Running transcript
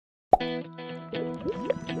Hello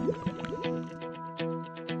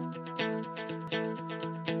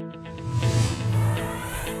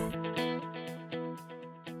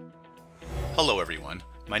everyone,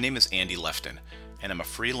 my name is Andy Lefton, and I'm a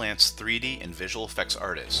freelance 3D and visual effects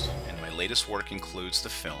artist, and my latest work includes the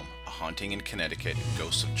film A Haunting in Connecticut,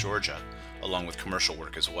 Ghosts of Georgia, along with commercial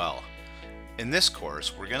work as well. In this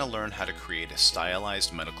course, we're going to learn how to create a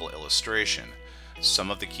stylized medical illustration.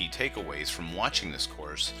 Some of the key takeaways from watching this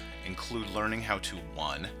course include learning how to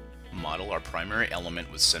 1. Model our primary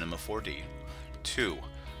element with Cinema 4D, 2.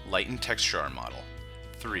 Lighten texture our model,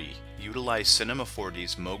 3. Utilize Cinema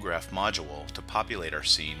 4D's MoGraph module to populate our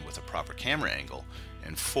scene with a proper camera angle,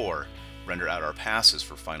 and 4. Render out our passes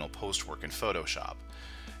for final post work in Photoshop.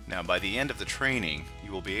 Now, by the end of the training,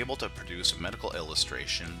 you will be able to produce a medical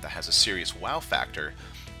illustration that has a serious wow factor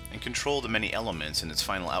and control the many elements in its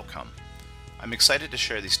final outcome. I'm excited to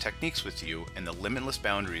share these techniques with you and the limitless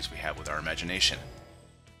boundaries we have with our imagination.